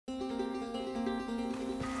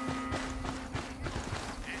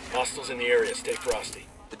Hostiles in the area. Stay frosty.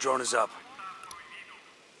 The drone is up.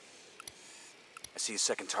 I see a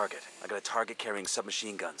second target. I got a target carrying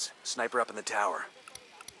submachine guns. Sniper up in the tower.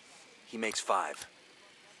 He makes 5.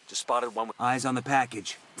 Just spotted one with... Eyes on the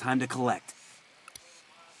package. Time to collect.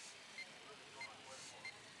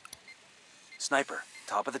 Sniper,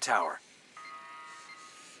 top of the tower.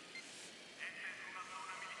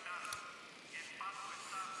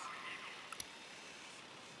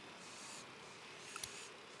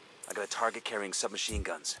 I got a target carrying submachine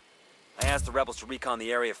guns. I asked the rebels to recon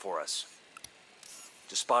the area for us.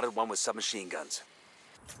 Just spotted one with submachine guns.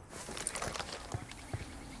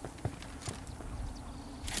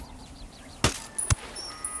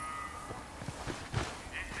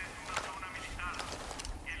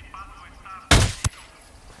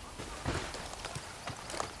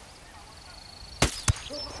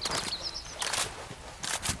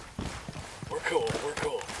 We're cool.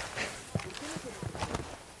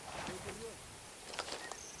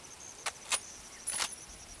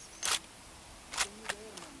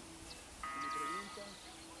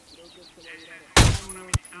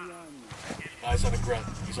 Eyes on the grunt.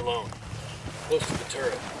 He's alone. Close to the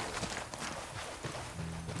turret.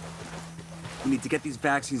 We need to get these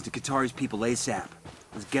vaccines to Qatari's people ASAP.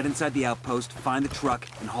 Let's get inside the outpost, find the truck,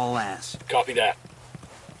 and haul ass. Copy that.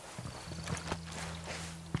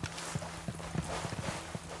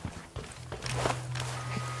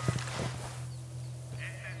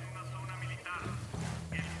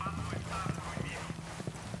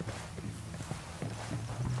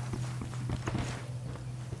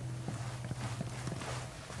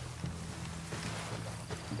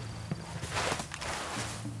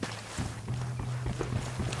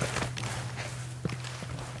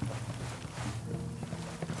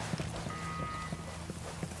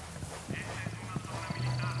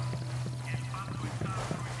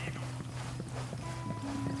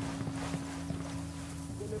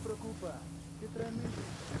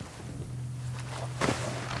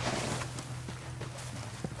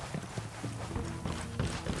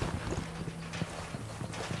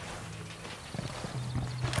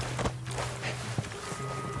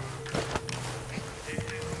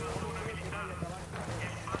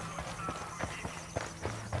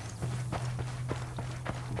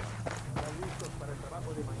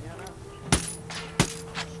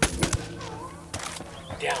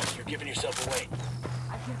 Down, you're giving yourself away.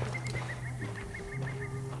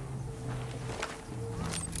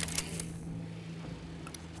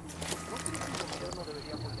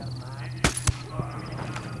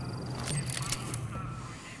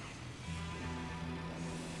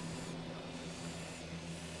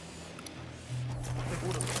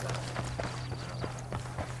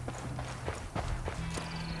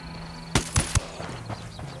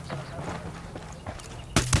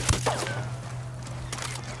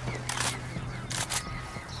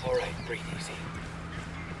 All right, breathe easy.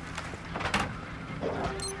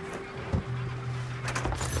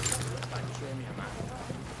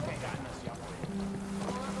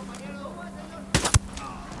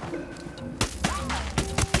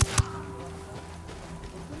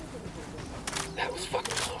 That was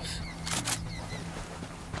fucking close.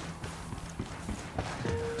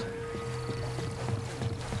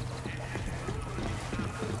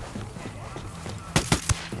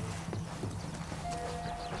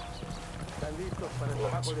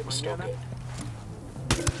 Relax, we're still good.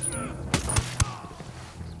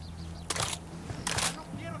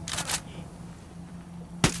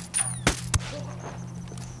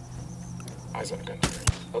 Eyes on the gun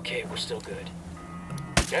turret. Okay, we're still good.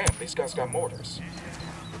 Damn, these guys got mortars.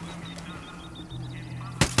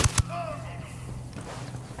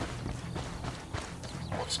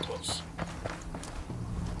 That was close.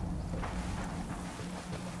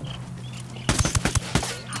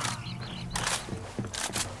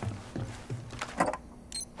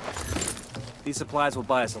 These supplies will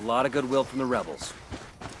buy us a lot of goodwill from the rebels.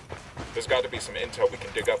 There's got to be some intel we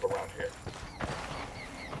can dig up around here.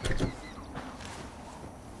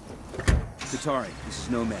 Qatari, this is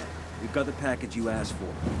Nomad. We've got the package you asked for.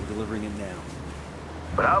 We're delivering it now.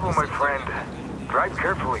 Bravo, my friend. Drive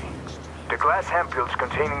carefully. The glass ampoules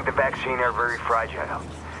containing the vaccine are very fragile.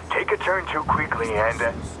 Take a turn too quickly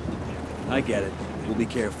and... I get it. We'll be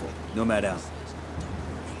careful. Nomad out.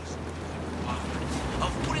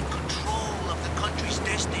 Of putting control of the country's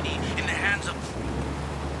destiny in the hands of...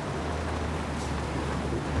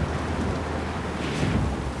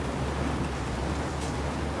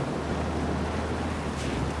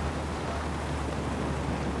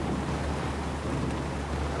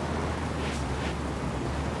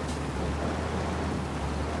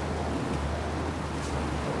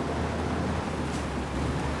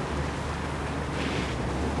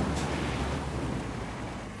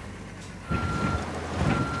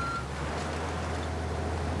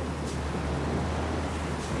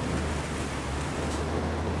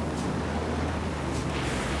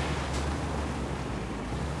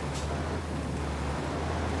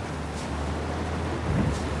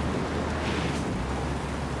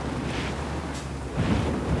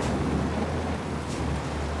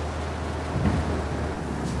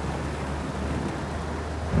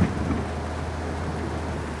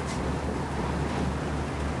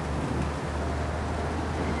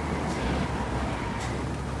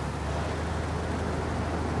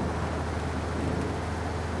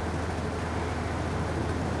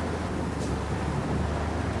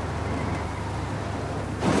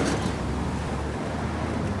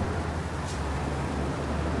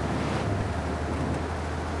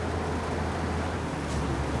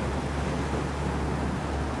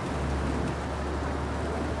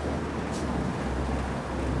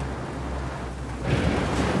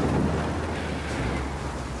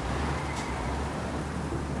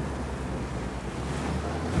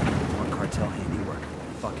 cartel handiwork.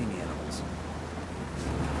 Fucking animals.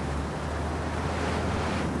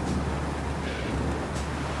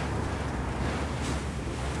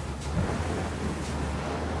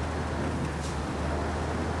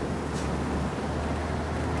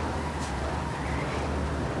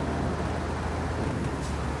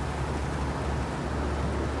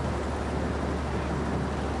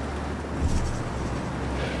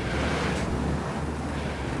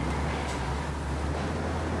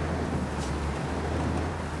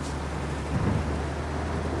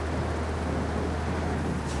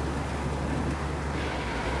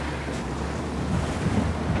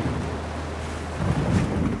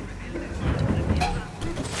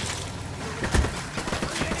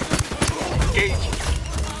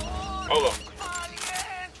 Hold on.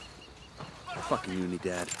 Fucking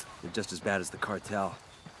Unidad. They're just as bad as the cartel.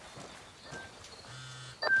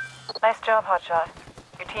 Nice job, Hotshot.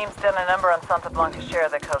 Your team's done a number on Santa Blanca's share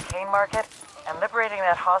of the cocaine market, and liberating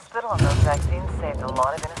that hospital and those vaccines saved a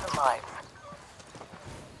lot of innocent lives.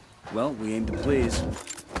 Well, we aim to please.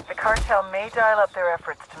 The cartel may dial up their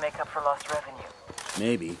efforts to make up for lost revenue.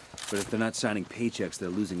 Maybe, but if they're not signing paychecks, they're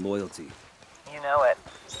losing loyalty. You know it.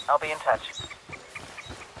 I'll be in touch.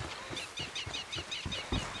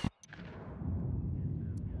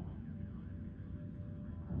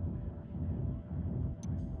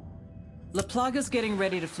 La Plaga's getting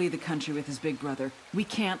ready to flee the country with his big brother. We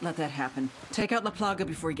can't let that happen. Take out La Plaga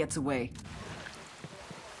before he gets away.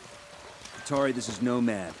 Atari, this is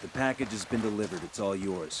Nomad. The package has been delivered. It's all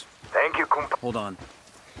yours. Thank you, compa. Hold on.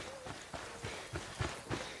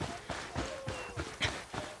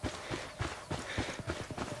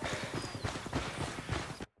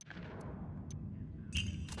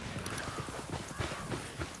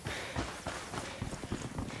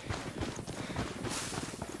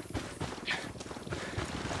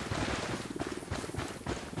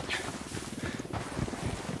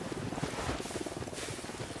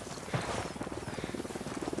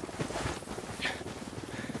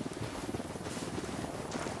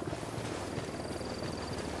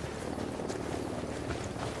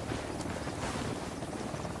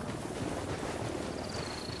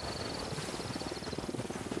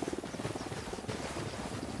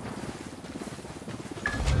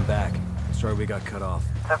 Back. Sorry we got cut off.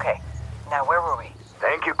 It's okay. Now, where were we?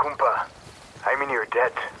 Thank you, compa. I'm in your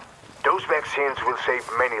debt. Those vaccines will save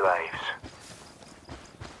many lives.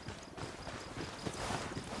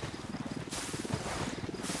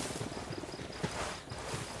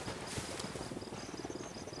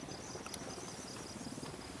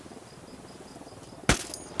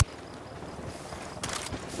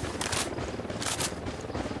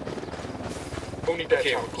 Who need that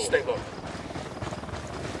camera? Stay low.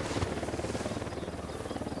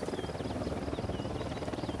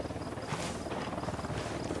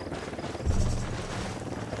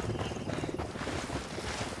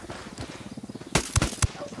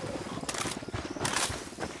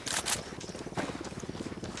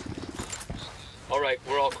 All right,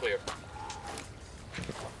 we're all clear.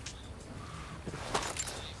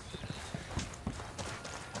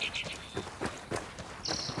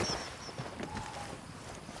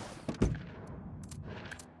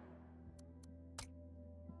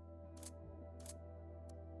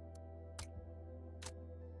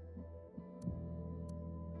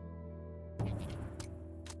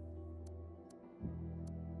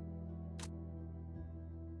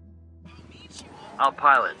 I'll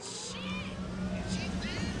pilot.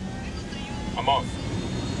 I'm on.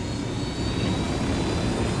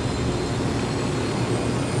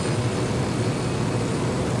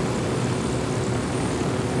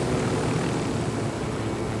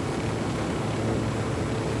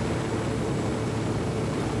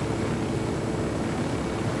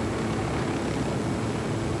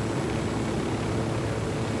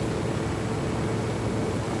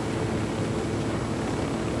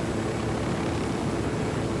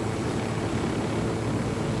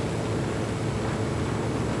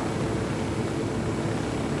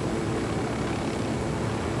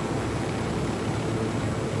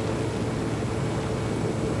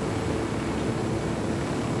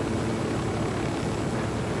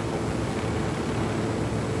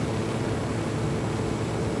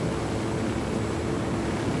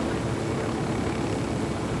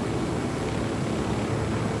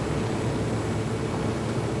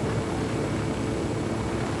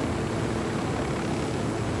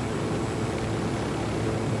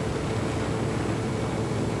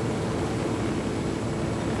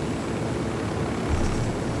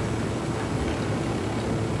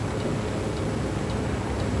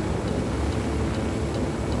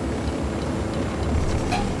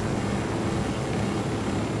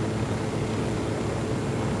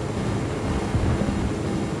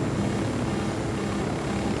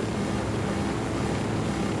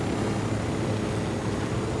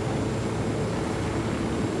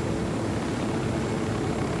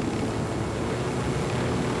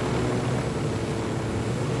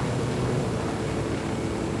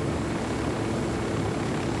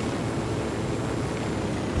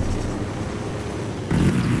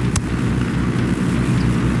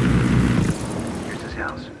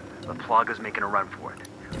 Plaga's making a run for it.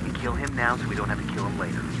 We kill him now so we don't have to kill him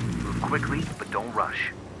later. Move quickly, but don't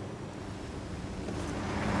rush.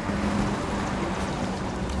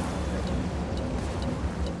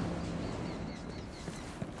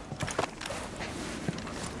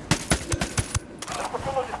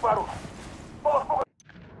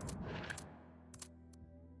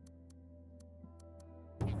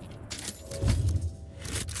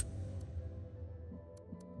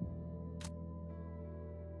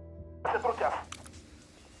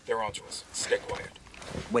 They're onto us. Stay quiet.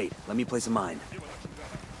 Wait, let me place a mine.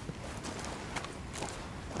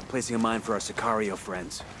 Placing a mine for our Sicario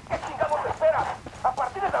friends.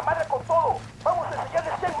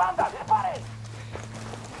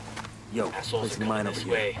 Yo, Assholes placing are a mine coming over this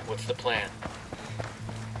here. way. What's the plan?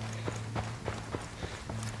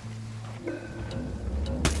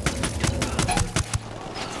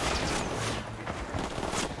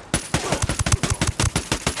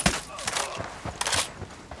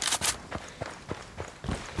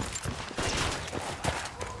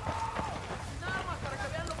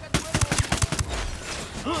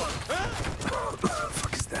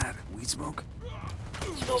 Fuck is that? Weed smoke?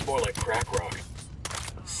 Smells more like crack rock.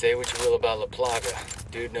 Say what you will about La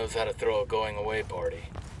Plaga. Dude knows how to throw a going-away party.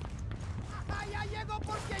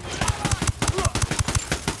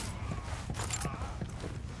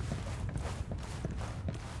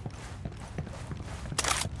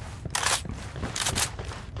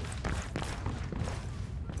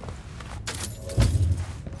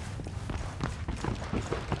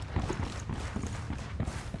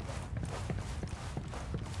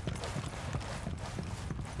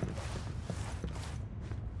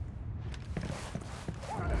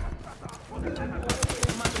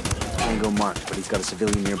 Tango marked, but he's got a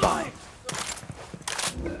civilian nearby.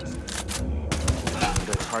 We got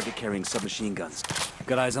a target carrying submachine guns.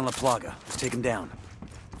 Got eyes on La Plaga. Let's take him down.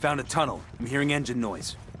 Found a tunnel. I'm hearing engine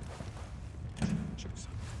noise.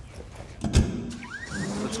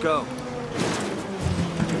 Let's go.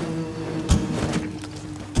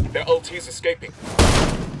 Their LT's escaping.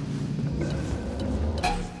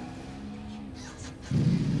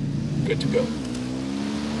 Good to go.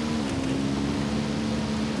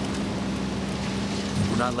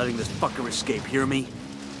 We're not letting this fucker escape, hear me?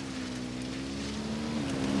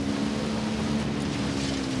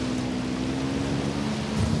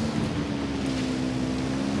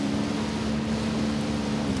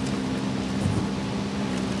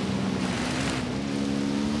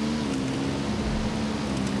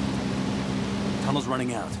 Tunnel's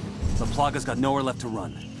running out. The Plaga's got nowhere left to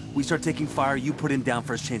run. We start taking fire, you put him down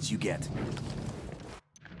first chance you get.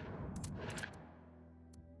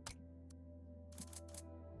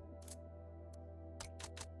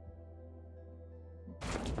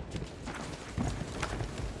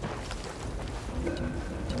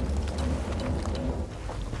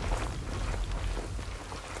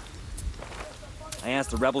 I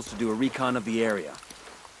asked the rebels to do a recon of the area.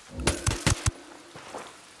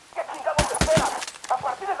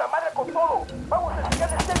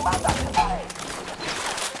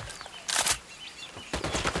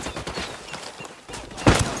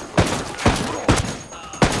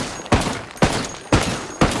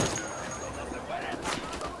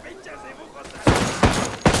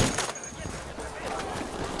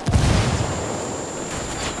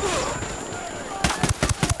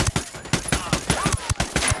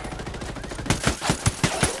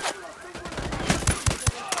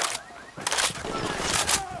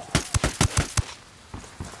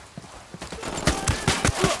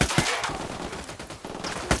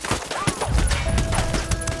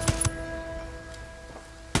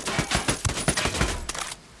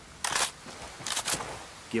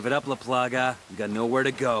 Give it up, La Plaga. You got nowhere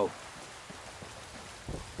to go.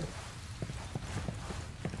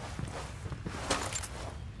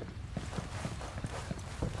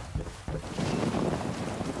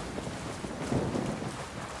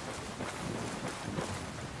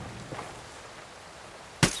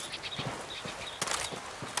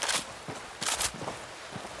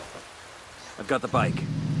 I've got the bike.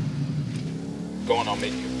 Go on, I'll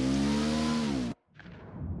meet you.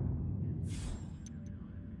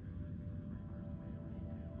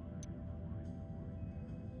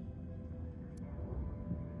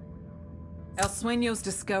 El Sueño's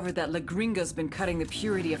discovered that La Gringa's been cutting the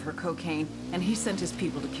purity of her cocaine, and he sent his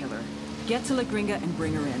people to kill her. Get to La Gringa and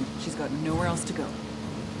bring her in. She's got nowhere else to go.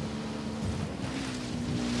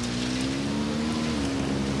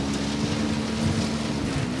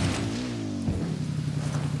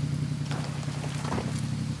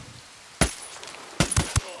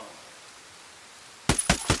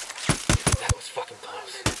 That was fucking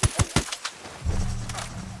close.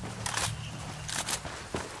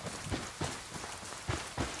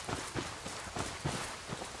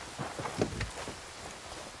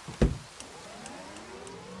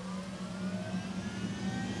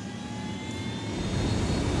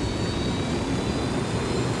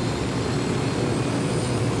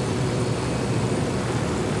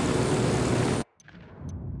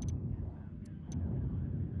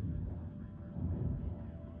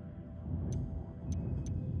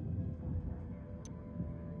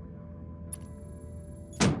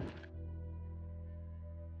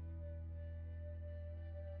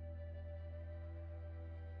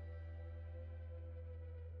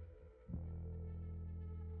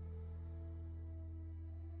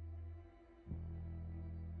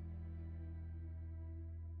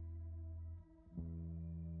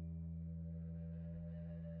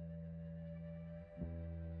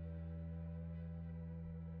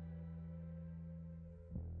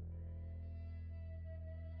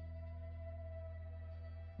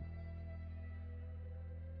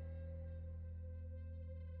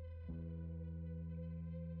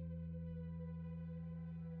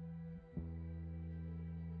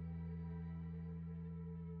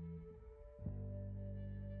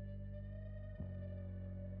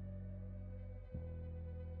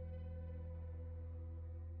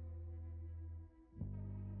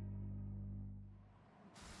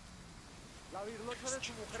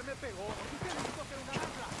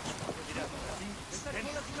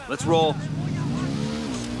 Let's roll.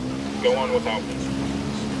 Go on without me.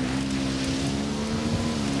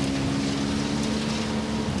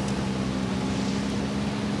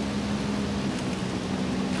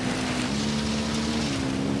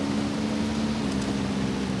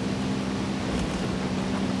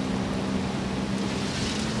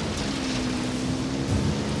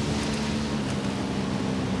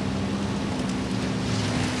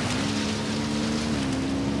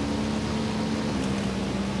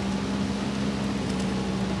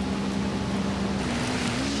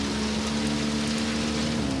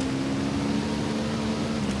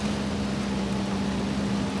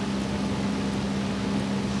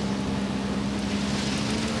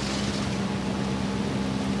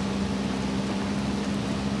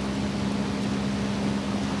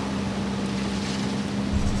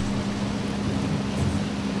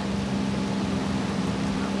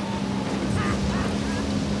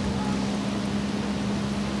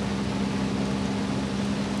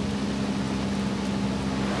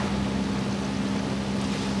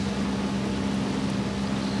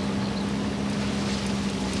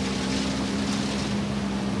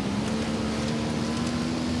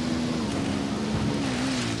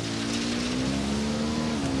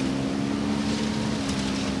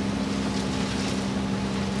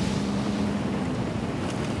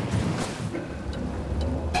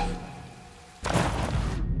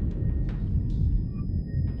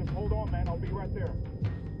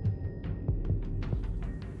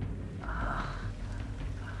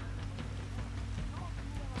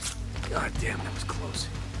 God damn, that was close.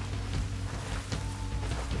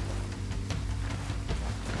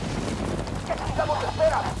 ¡Estamos de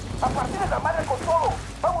espera! ¡A partir de la madre con todo!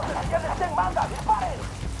 ¡Vamos a enseñarles quién manda! ¡Disparen!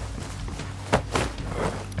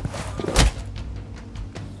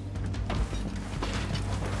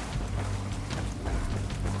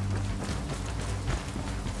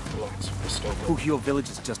 Hauppauge village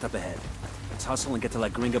is just up ahead. Let's hustle and get to La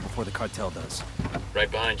Gringa before the cartel does.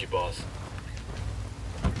 Right behind you, boss.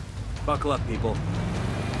 Buckle up, people.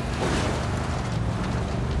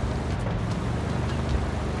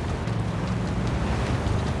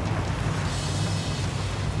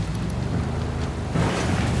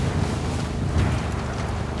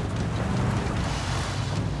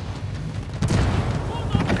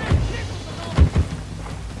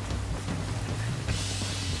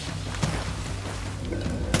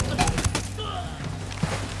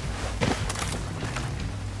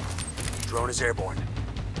 Drone is airborne.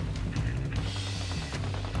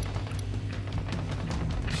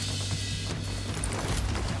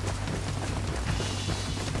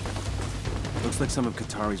 Looks like some of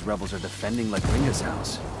Qatari's rebels are defending La Gringa's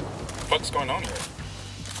house. What's going on here?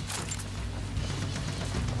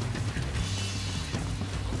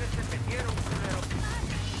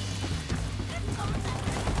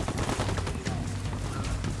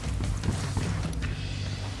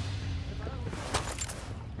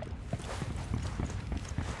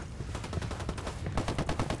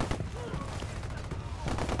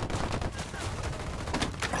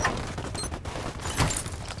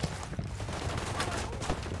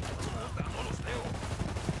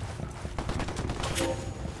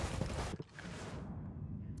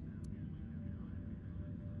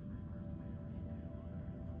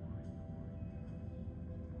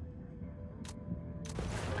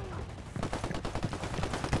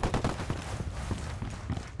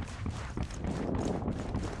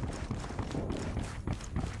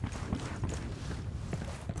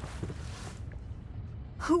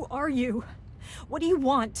 Who are you? What do you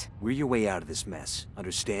want? We're your way out of this mess,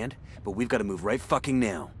 understand? But we've got to move right fucking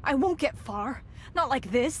now. I won't get far. Not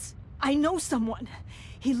like this. I know someone.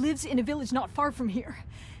 He lives in a village not far from here.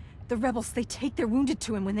 The rebels, they take their wounded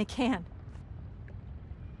to him when they can.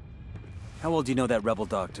 How well do you know that rebel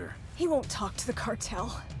doctor? He won't talk to the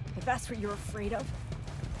cartel, if that's what you're afraid of.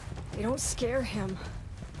 They don't scare him.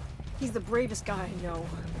 He's the bravest guy I know.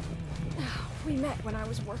 We met when I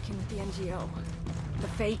was working with the NGO. The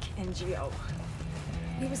fake NGO.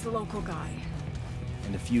 He was the local guy.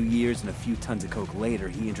 And a few years and a few tons of coke later,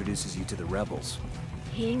 he introduces you to the rebels.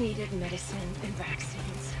 He needed medicine and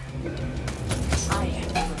vaccines. I had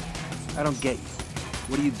to. I don't get you.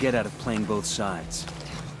 What do you get out of playing both sides?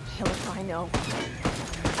 Hell if I know.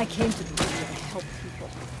 I came to the region to help people.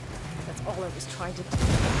 That's all I was trying to do.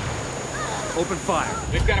 Open fire.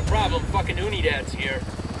 We've got a problem. Fucking Unidad's here.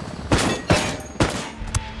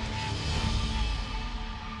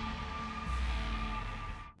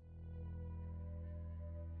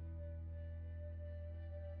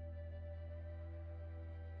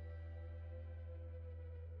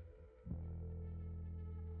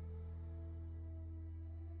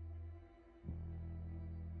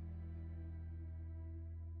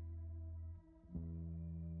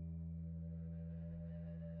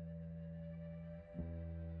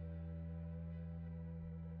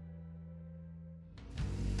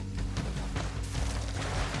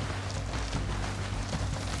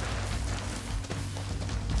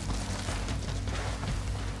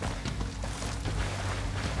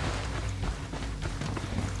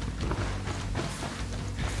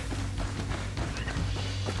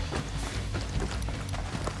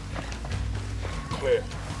 clear.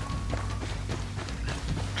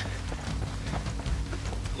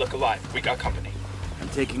 Look alive. We got company. I'm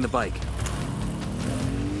taking the bike.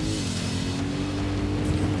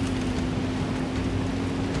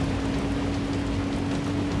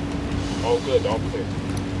 All good, all clear.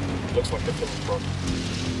 Looks like the field's broken.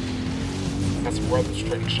 Got some rebels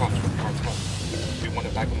trading shots with the cartel. We want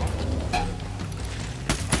to back them up.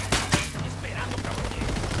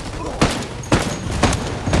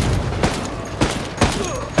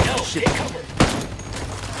 No, Shit. take cover.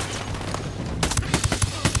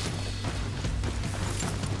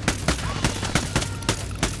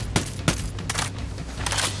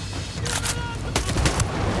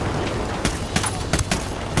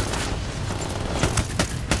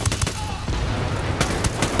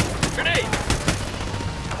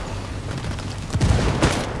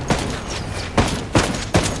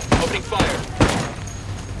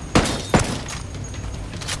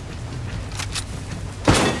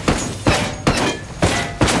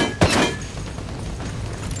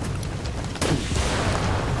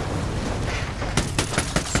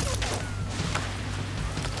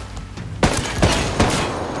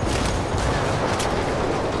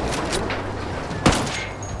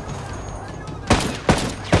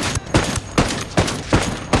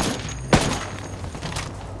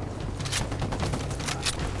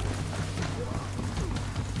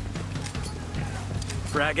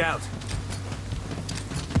 Frag out.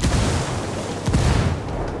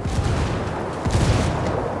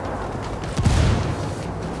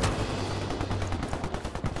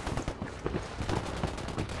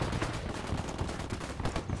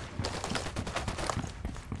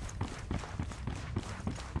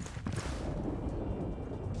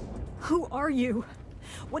 Who are you?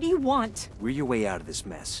 What do you want? We're your way out of this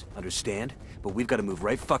mess, understand? But we've got to move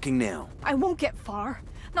right fucking now. I won't get far.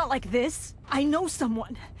 Not like this. I know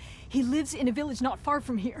someone. He lives in a village not far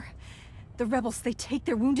from here. The rebels, they take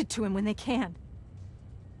their wounded to him when they can.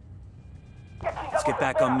 Let's get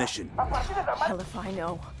back on mission. Hell if I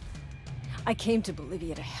know. I came to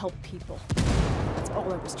Bolivia to help people. That's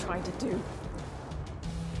all I was trying to do.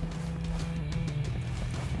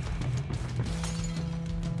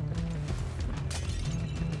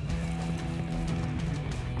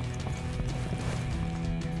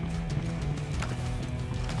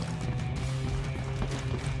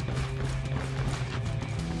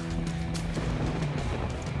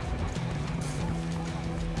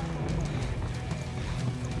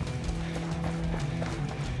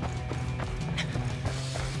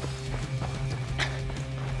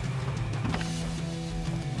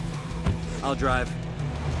 I'll drive.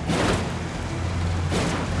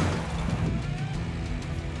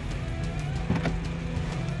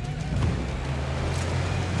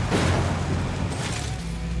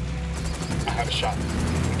 I have a shot.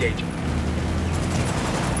 Engage him.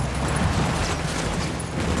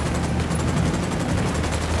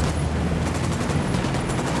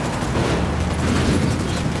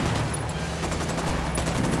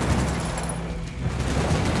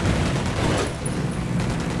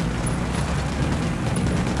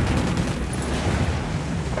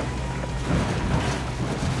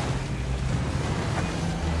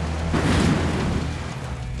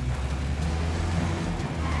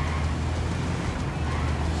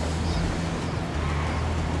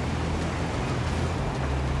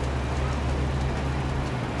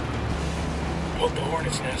 Hope the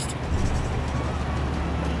hornet's nest.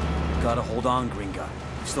 Gotta hold on, Gringa.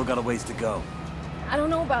 We've still got a ways to go. I don't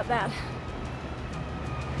know about that.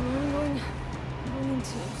 I'm going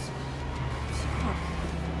into... Fuck.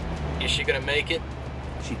 Is she gonna make it?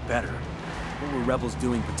 She'd better. What were rebels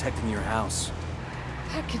doing protecting your house?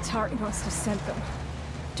 That Qatari must have sent them.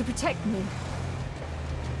 To protect me.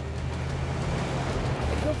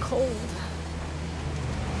 I feel cold.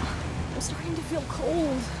 I'm starting to feel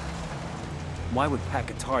cold. Why would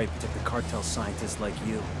Qatari protect the cartel scientists like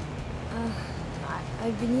you?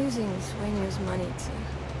 I've been using Sueño's money to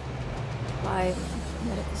buy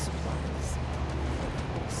medical supplies.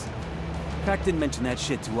 Pac didn't mention that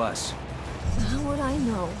shit to us. How would I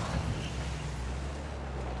know?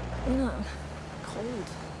 You're not cold,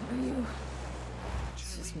 are you?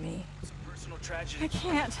 This is me. Personal tragedy. I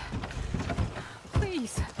can't.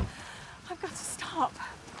 Please. I've got to stop.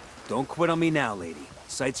 Don't quit on me now, lady.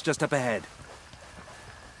 Sight's just up ahead.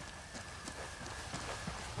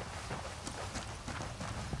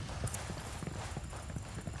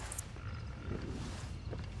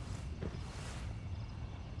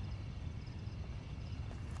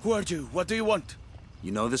 Who are you? What do you want?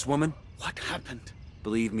 You know this woman? What happened?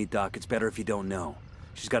 Believe me, Doc, it's better if you don't know.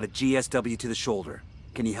 She's got a GSW to the shoulder.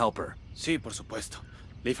 Can you help her? Sí, por supuesto.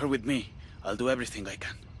 Leave her with me. I'll do everything I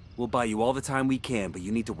can. We'll buy you all the time we can, but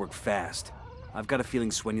you need to work fast. I've got a feeling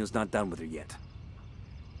Sueño's not done with her yet.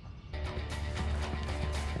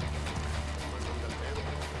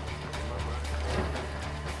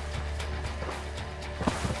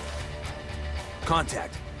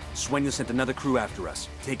 Contact. Sueño sent another crew after us.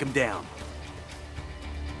 Take him down.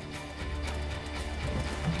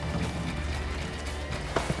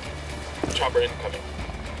 Chopper incoming.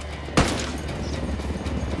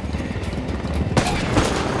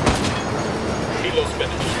 Reload's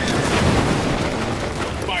finished.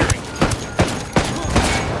 Firing.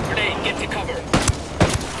 Grenade, get to cover.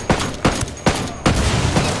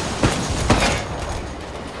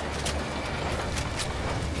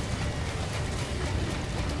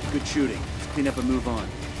 Good shooting. Let's clean up and move on.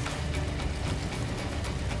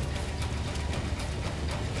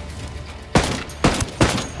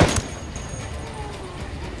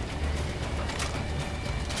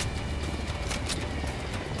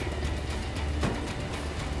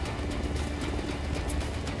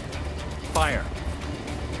 Fire.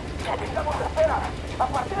 Estamos de espera. A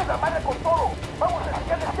partir de la madre con todo. Vamos a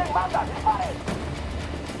enseñarles quién manda. ¡Disparen!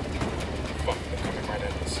 Fuck, they're coming right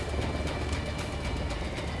at us.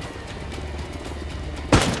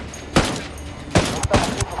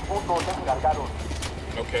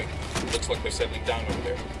 Okay, looks like they're settling down over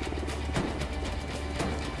there.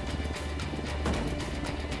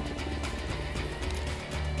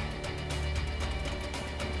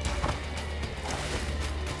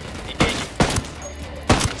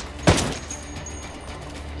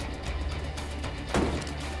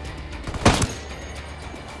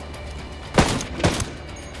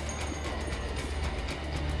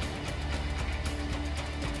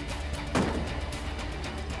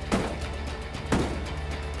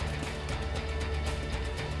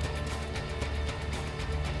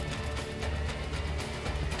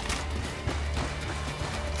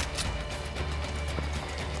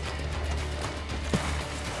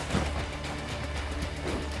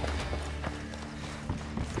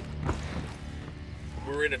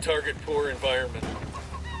 We're in a target-poor environment.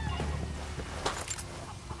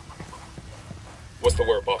 What's the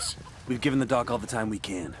word, boss? We've given the doc all the time we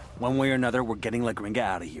can. One way or another, we're getting La Gringa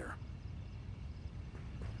out of here.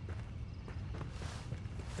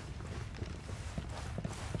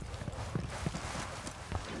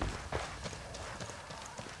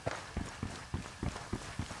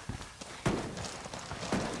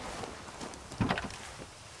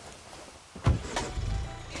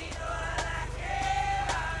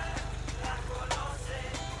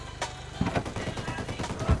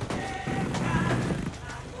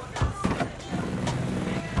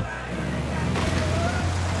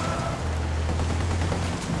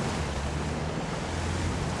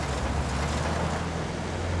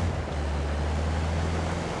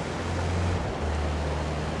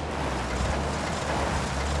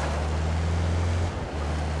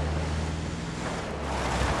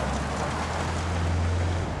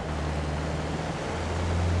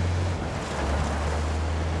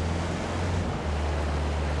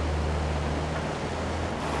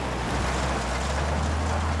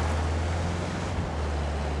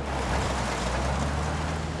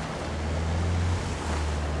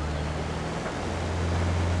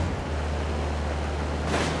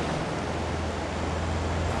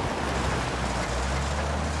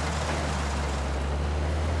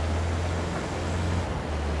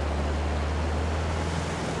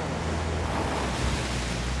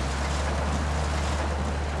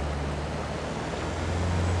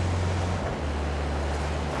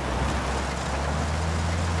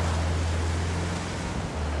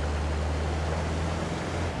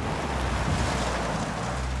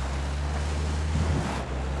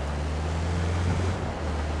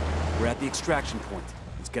 We're at the extraction point.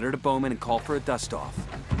 Let's get her to Bowman and call for a dust-off.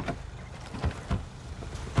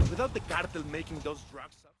 Without the cartel making those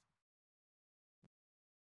drugs up.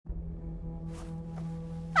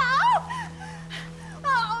 Ow!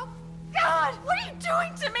 Oh, God! What are you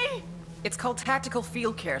doing to me? It's called tactical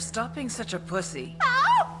field care. Stop being such a pussy.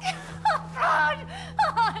 Ow! Oh,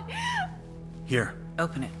 God! Here.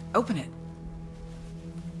 Open it. Open it.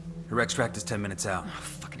 Her extract is 10 minutes out. Oh,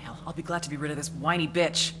 fucking hell. I'll be glad to be rid of this whiny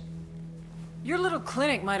bitch. Your little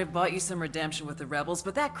clinic might have bought you some redemption with the rebels,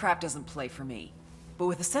 but that crap doesn't play for me. But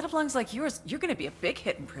with a set of lungs like yours, you're gonna be a big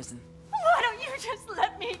hit in prison. Why don't you just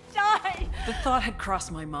let me die? The thought had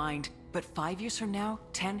crossed my mind, but 5 years from now,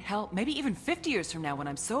 10, hell, maybe even 50 years from now, when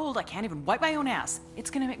I'm so old I can't even wipe my own ass,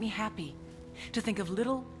 it's gonna make me happy to think of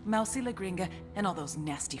little mousy La Gringa and all those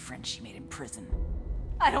nasty friends she made in prison.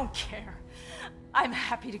 I don't care. I'm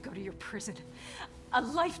happy to go to your prison. A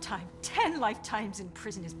lifetime, 10 lifetimes in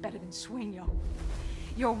prison is better than Sueño.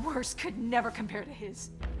 Your worst could never compare to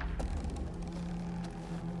his.